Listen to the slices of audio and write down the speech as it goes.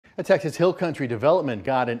A Texas Hill Country Development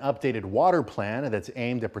got an updated water plan that's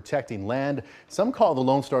aimed at protecting land some call the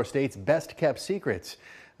Lone Star State's best kept secrets.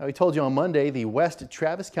 Now, we told you on Monday the West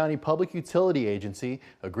Travis County Public Utility Agency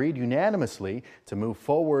agreed unanimously to move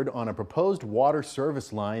forward on a proposed water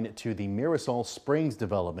service line to the Mirasol Springs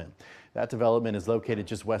development. That development is located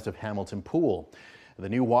just west of Hamilton Pool. The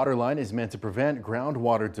new water line is meant to prevent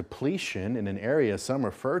groundwater depletion in an area some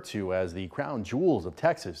refer to as the crown jewels of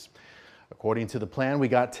Texas. According to the plan we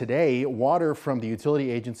got today, water from the utility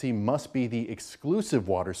agency must be the exclusive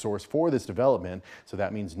water source for this development. So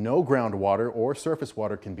that means no groundwater or surface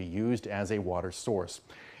water can be used as a water source.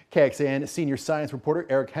 KXAN senior science reporter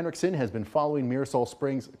Eric Henriksen has been following Mirasol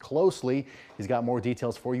Springs closely. He's got more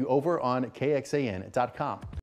details for you over on KXAN.com.